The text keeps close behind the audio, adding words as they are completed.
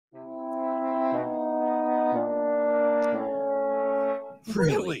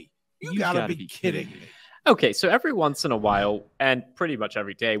Really? You gotta be kidding me. Okay, so every once in a while, and pretty much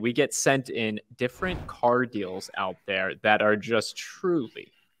every day, we get sent in different car deals out there that are just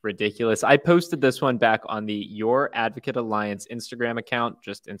truly ridiculous. I posted this one back on the Your Advocate Alliance Instagram account,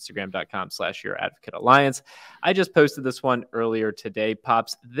 just instagram.com/Your Advocate Alliance. I just posted this one earlier today,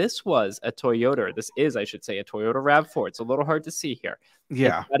 Pops. This was a Toyota. This is, I should say, a Toyota RAV4. It's a little hard to see here.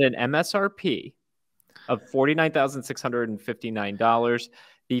 Yeah. It's at an MSRP of $49,659.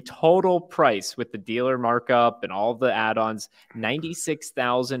 The total price with the dealer markup and all the add-ons,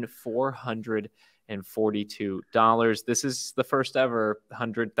 $96,442. This is the first ever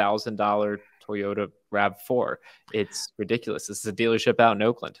 $100,000 Toyota RAV4. It's ridiculous. This is a dealership out in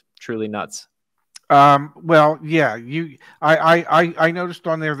Oakland. Truly nuts. Well, yeah, I noticed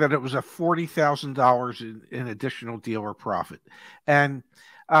on there that it was a $40,000 in additional dealer profit. And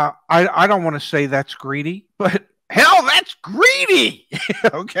I don't want to say that's greedy, but hell, that's greedy.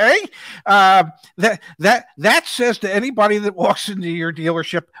 Okay. That says to anybody that walks into your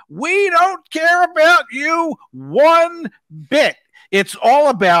dealership, we don't care about you one bit. It's all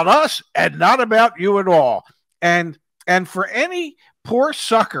about us and not about you at all. And for any poor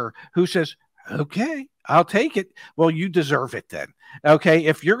sucker who says, okay, I'll take it. Well, you deserve it then. Okay.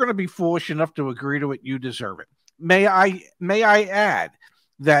 If you're going to be foolish enough to agree to it, you deserve it. May I add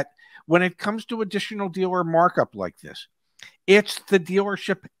that when it comes to additional dealer markup like this, it's the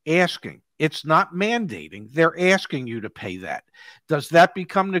dealership asking. It's not mandating. They're asking you to pay that. Does that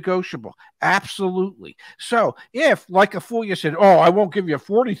become negotiable? Absolutely. So if, like a fool, you said, oh, I won't give you a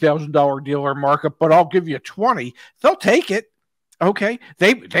 $40,000 dealer markup, but I'll give you 20, they'll take it. Okay.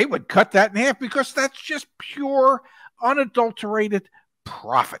 They would cut that in half because that's just pure, unadulterated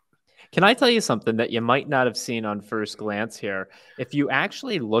profit. Can I tell you something that you might not have seen on first glance here? If you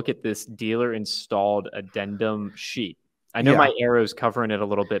actually look at this dealer installed addendum sheet, I know my arrow's covering it a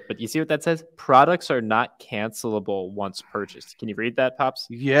little bit, but you see what that says? Products are not cancelable once purchased. Can you read that, Pops?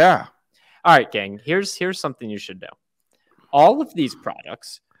 Yeah. All right, gang. Here's something you should know. All of these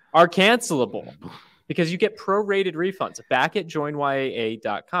products are cancelable because you get prorated refunds. Back at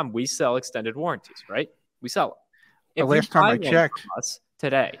joinyaa.com, we sell extended warranties, right? We sell them. The last time I checked, us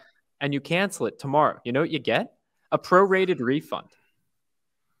today, and you cancel it tomorrow, you know what you get? A prorated refund.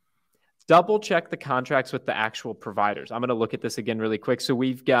 Double check the contracts with the actual providers. I'm going to look at this again really quick. So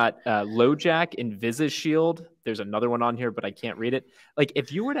we've got LoJack, InvisiShield. There's another one on here, but I can't read it. Like,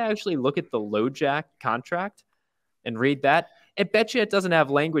 if you were to actually look at the LoJack contract and read that, I bet you it doesn't have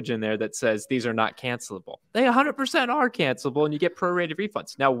language in there that says these are not cancelable. They 100% are cancelable, and you get prorated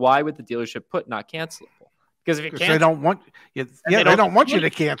refunds. Now, why would the dealership put not cancelable? Because if they don't want you, they don't want you to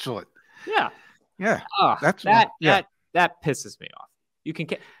cancel it. Yeah. That's that pisses me off. You can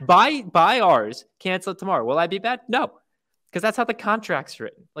buy ours, cancel it tomorrow. Will I be bad? No, because that's how the contract's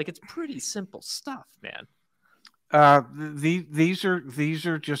written. Like, it's pretty simple stuff, man. These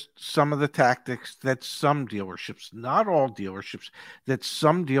are just some of the tactics that some dealerships, not all dealerships, that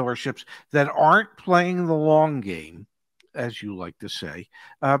some dealerships that aren't playing the long game, as you like to say,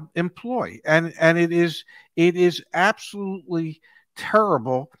 employ. And it is absolutely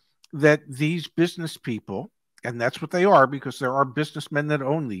terrible that these business people, and that's what they are, because there are businessmen that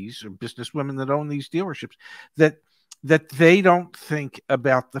own these, or businesswomen that own these dealerships, that they don't think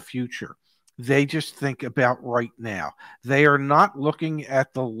about the future. They just think about right now. They are not looking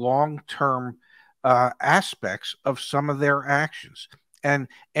at the long-term aspects of some of their actions. And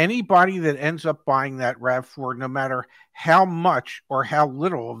anybody that ends up buying that RAV4, no matter how much or how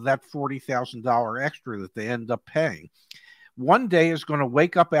little of that $40,000 extra that they end up paying, one day is going to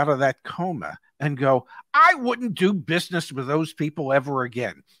wake up out of that coma and go, I wouldn't do business with those people ever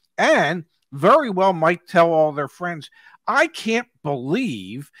again. And very well might tell all their friends, I can't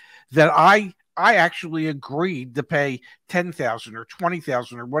believe that I actually agreed to pay $10,000 or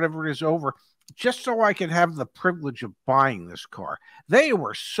 $20,000 or whatever it is over, just so I could have the privilege of buying this car. They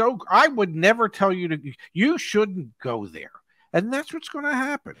were so, I would never tell you you shouldn't go there. And that's what's going to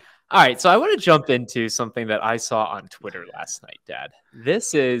happen. All right, so I want to jump into something that I saw on Twitter last night, Dad.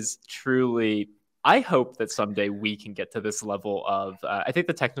 This is truly, I hope that someday we can get to this level of, I think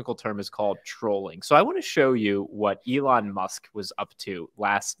the technical term is called trolling. So I want to show you what Elon Musk was up to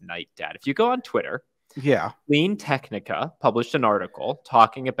last night, Dad. If you go on Twitter, Clean Technica published an article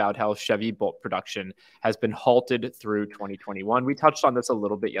talking about how Chevy Bolt production has been halted through 2021. We touched on this a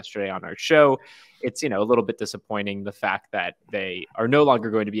little bit yesterday on our show. It's, a little bit disappointing, the fact that they are no longer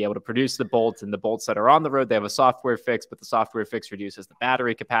going to be able to produce the Bolts, and the Bolts that are on the road, they have a software fix, but the software fix reduces the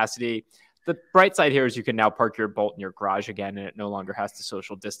battery capacity. The bright side here is you can now park your Bolt in your garage again, and it no longer has to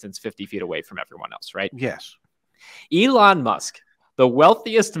social distance 50 feet away from everyone else, right? Yes. Elon Musk, The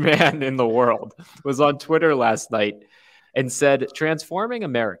wealthiest man in the world was on Twitter last night and said, transforming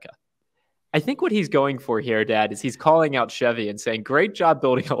America. I think what he's going for here, Dad, is he's calling out Chevy and saying, great job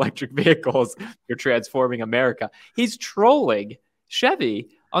building electric vehicles. You're transforming America. He's trolling Chevy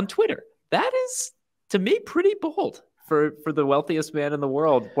on Twitter. That is, to me, pretty bold for the wealthiest man in the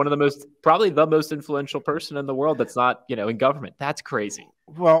world. One of the most, probably the most influential person in the world that's not, in government. That's crazy.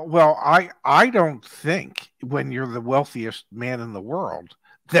 Well, I don't think when you're the wealthiest man in the world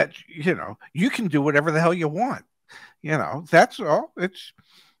that, you can do whatever the hell you want. That's all.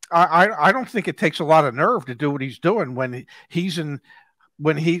 I don't think it takes a lot of nerve to do what he's doing when he's in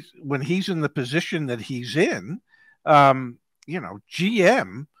the position that he's in.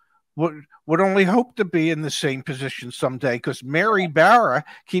 GM would only hope to be in the same position someday, because Mary Barra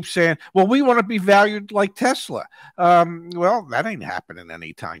keeps saying, well, we want to be valued like Tesla. Well, that ain't happening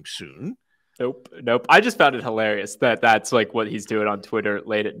anytime soon. Nope. I just found it hilarious that that's like what he's doing on Twitter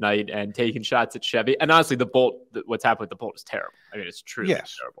late at night and taking shots at Chevy. And honestly, the Bolt, what's happened with the Bolt is terrible. I mean, it's truly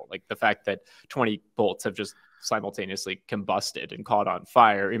terrible. Like the fact that 20 Bolts have just simultaneously combusted and caught on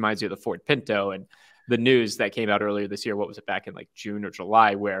fire reminds you of the Ford Pinto and the news that came out earlier this year. What was it, back in like June or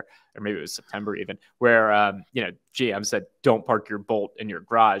July, or maybe it was September even, where, GM said, don't park your Bolt in your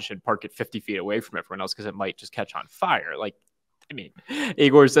garage and park it 50 feet away from everyone else because it might just catch on fire.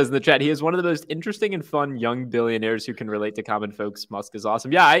 Igor says in the chat, he is one of the most interesting and fun young billionaires who can relate to common folks. Musk is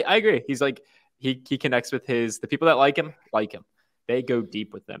awesome. Yeah, I agree. He's like, he connects with the people that like him. They go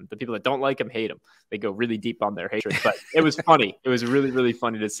deep with them. The people that don't like him hate him. They go really deep on their hatred. But it was funny. It was really, really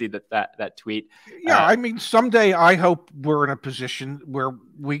funny to see that tweet. Yeah, someday I hope we're in a position where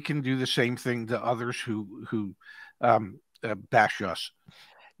we can do the same thing to others who bash us.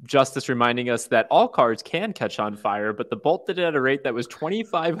 Justice reminding us that all cars can catch on fire, but the Bolt did it at a rate that was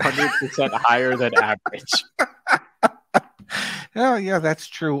 2,500% higher than average. Oh, yeah, that's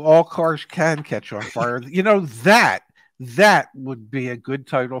true. All cars can catch on fire. That would be a good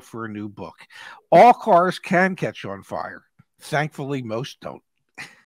title for a new book. All cars can catch on fire. Thankfully, most don't.